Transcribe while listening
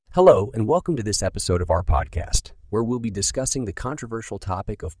Hello, and welcome to this episode of our podcast, where we'll be discussing the controversial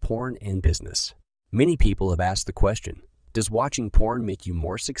topic of porn and business. Many people have asked the question, does watching porn make you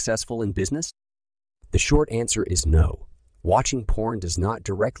more successful in business? The short answer is no. Watching porn does not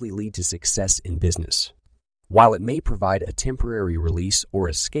directly lead to success in business. While it may provide a temporary release or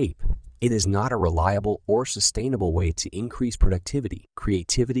escape, it is not a reliable or sustainable way to increase productivity,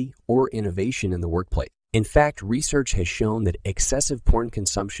 creativity, or innovation in the workplace. In fact, research has shown that excessive porn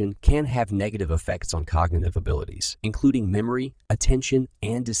consumption can have negative effects on cognitive abilities, including memory, attention,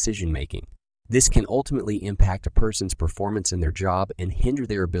 and decision-making. This can ultimately impact a person's performance in their job and hinder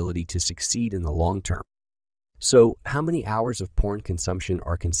their ability to succeed in the long term. So, how many hours of porn consumption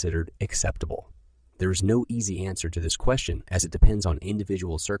are considered acceptable? There is no easy answer to this question, as it depends on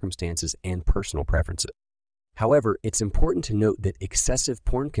individual circumstances and personal preferences. However, it's important to note that excessive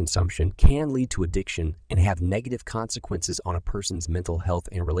porn consumption can lead to addiction and have negative consequences on a person's mental health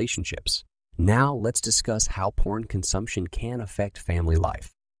and relationships. Now, let's discuss how porn consumption can affect family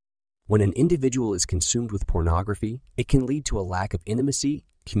life. When an individual is consumed with pornography, it can lead to a lack of intimacy,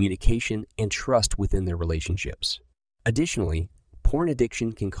 communication, and trust within their relationships. Additionally, porn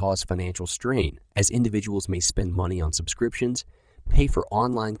addiction can cause financial strain, as individuals may spend money on subscriptions, pay for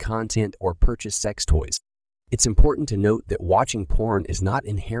online content, or purchase sex toys. It's important to note that watching porn is not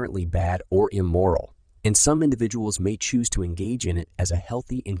inherently bad or immoral, and some individuals may choose to engage in it as a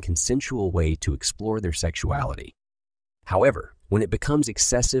healthy and consensual way to explore their sexuality. However, when it becomes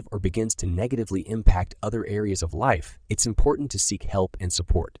excessive or begins to negatively impact other areas of life, it's important to seek help and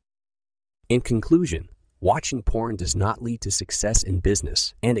support. In conclusion, watching porn does not lead to success in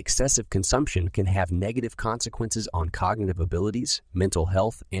business, and excessive consumption can have negative consequences on cognitive abilities, mental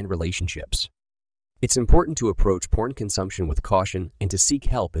health, and relationships. It's important to approach porn consumption with caution and to seek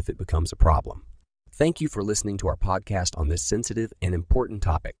help if it becomes a problem. Thank you for listening to our podcast on this sensitive and important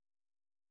topic.